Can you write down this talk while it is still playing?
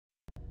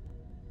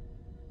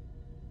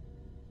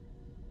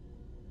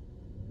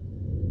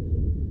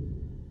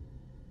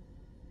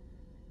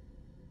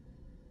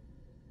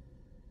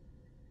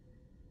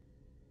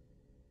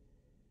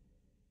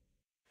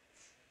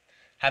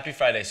Happy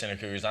Friday, Center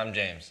Cougars. I'm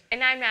James.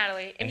 And I'm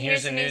Natalie. And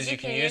here's the news you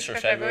can use for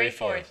February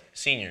 4th.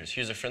 Seniors,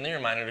 here's a friendly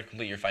reminder to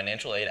complete your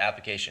financial aid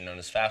application known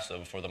as FAFSA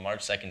before the March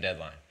 2nd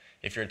deadline.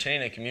 If you're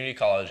attending a community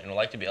college and would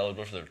like to be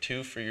eligible for the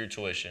 2 free-year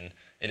tuition,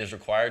 it is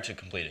required to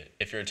complete it.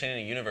 If you're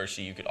attending a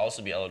university, you could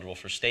also be eligible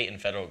for state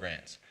and federal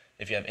grants.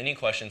 If you have any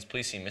questions,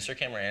 please see Mr.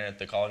 Cameron at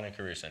the College and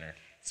Career Center.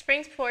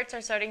 Spring sports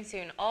are starting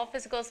soon. All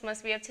physicals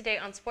must be up to date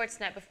on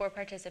Sportsnet before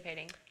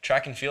participating.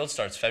 Track and field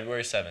starts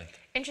February 7th.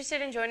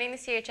 Interested in joining the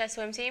CHS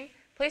swim team?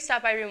 Please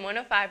stop by room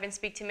 105 and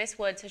speak to Miss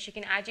Wood so she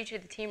can add you to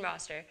the team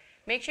roster.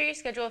 Make sure you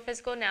schedule a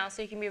physical now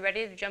so you can be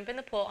ready to jump in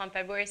the pool on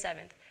February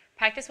 7th.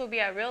 Practice will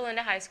be at Rio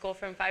Linda High School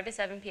from 5 to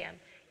 7 p.m.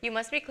 You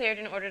must be cleared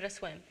in order to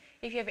swim.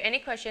 If you have any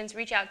questions,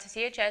 reach out to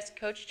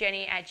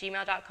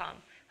chscoachjenny@gmail.com.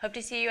 Hope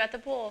to see you at the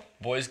pool.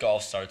 Boys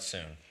golf starts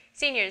soon.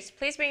 Seniors,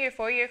 please bring your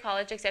 4-year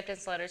college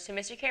acceptance letters to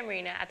Mr.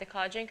 Camarina at the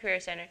College and Career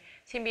Center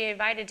to be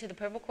invited to the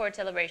Purple Cord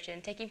celebration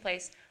taking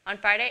place on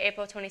Friday,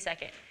 April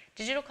 22nd.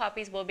 Digital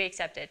copies will be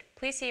accepted.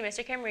 Please see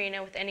Mr.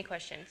 Camarina with any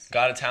questions.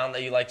 Got a talent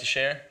that you'd like to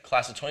share?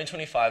 Class of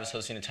 2025 is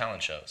hosting a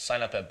talent show.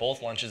 Sign up at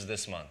both lunches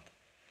this month.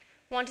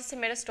 Want to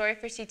submit a story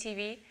for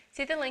CTV?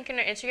 See the link in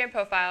our Instagram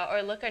profile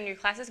or look on your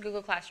class's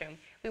Google Classroom.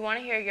 We want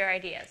to hear your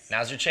ideas.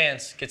 Now's your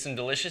chance. Get some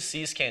delicious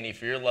See's candy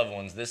for your loved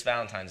ones this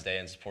Valentine's Day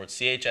and support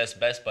CHS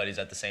Best Buddies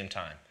at the same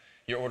time.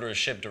 Your order is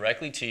shipped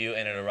directly to you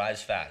and it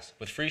arrives fast,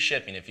 with free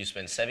shipping if you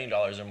spend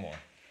 $70 or more.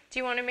 Do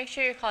you want to make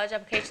sure your college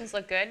applications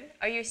look good?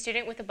 Are you a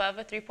student with above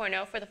a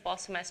 3.0 for the fall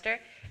semester?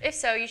 If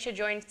so, you should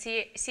join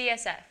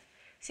CSF.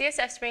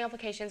 CSF spring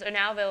applications are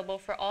now available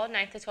for all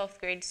 9th to 12th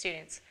grade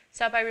students.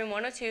 Stop by room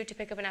 102 to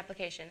pick up an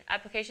application.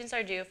 Applications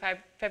are due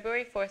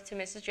February 4th to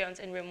Mrs. Jones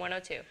in room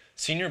 102.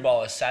 Senior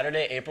Ball is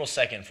Saturday, April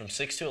 2nd from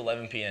 6 to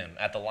 11 p.m.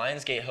 at the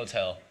Lionsgate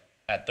Hotel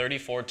at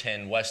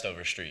 3410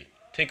 Westover Street.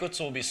 Tickets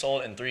will be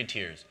sold in 3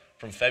 tiers.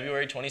 From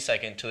February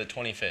 22nd to the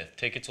 25th,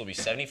 tickets will be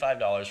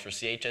 $75 for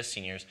CHS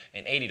seniors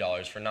and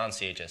 $80 for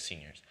non-CHS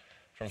seniors.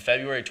 From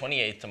February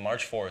 28th to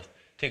March 4th,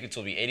 tickets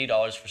will be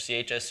 $80 for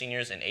CHS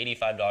seniors and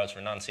 $85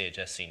 for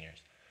non-CHS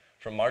seniors.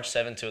 From March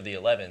 7th to the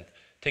 11th,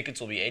 tickets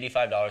will be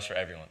 $85 for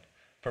everyone.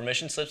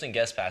 Permission slips and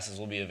guest passes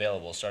will be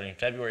available starting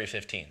February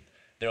 15th.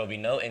 There will be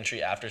no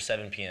entry after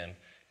 7 p.m.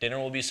 Dinner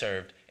will be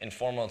served and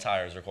formal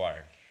attire is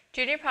required.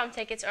 Junior prom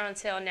tickets are on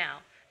sale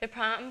now. The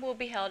prom will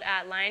be held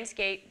at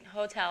Lionsgate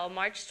Hotel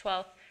March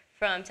 12th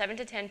from 7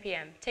 to 10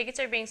 p.m. Tickets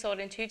are being sold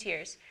in 2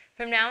 tiers.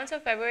 From now until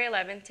February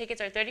 11th, tickets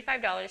are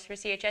 $35 for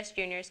CHS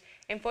juniors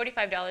and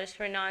 $45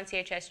 for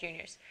non-CHS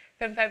juniors.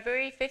 From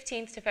February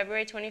 15th to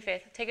February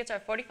 25th, tickets are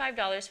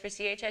 $45 for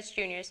CHS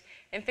juniors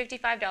and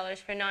 $55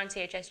 for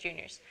non-CHS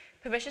juniors.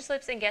 Permission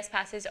slips and guest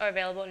passes are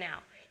available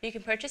now. You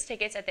can purchase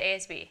tickets at the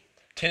ASB.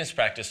 Tennis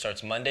practice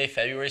starts Monday,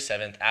 February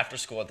 7th after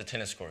school at the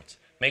tennis courts.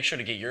 Make sure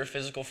to get your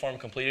physical form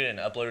completed and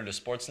uploaded to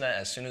Sportsnet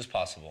as soon as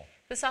possible.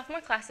 The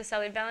sophomore class is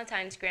selling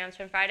Valentine's grams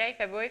from Friday,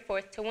 February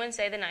 4th to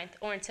Wednesday the 9th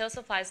or until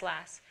supplies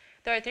last.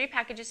 There are 3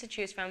 packages to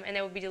choose from and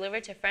they will be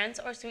delivered to friends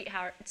or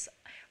sweethearts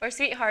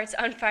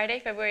on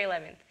Friday, February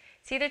 11th.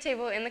 See the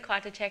table in the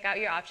quad to check out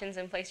your options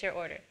and place your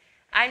order.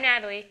 I'm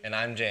Natalie. And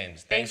I'm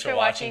James. Thanks for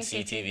watching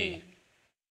CTV.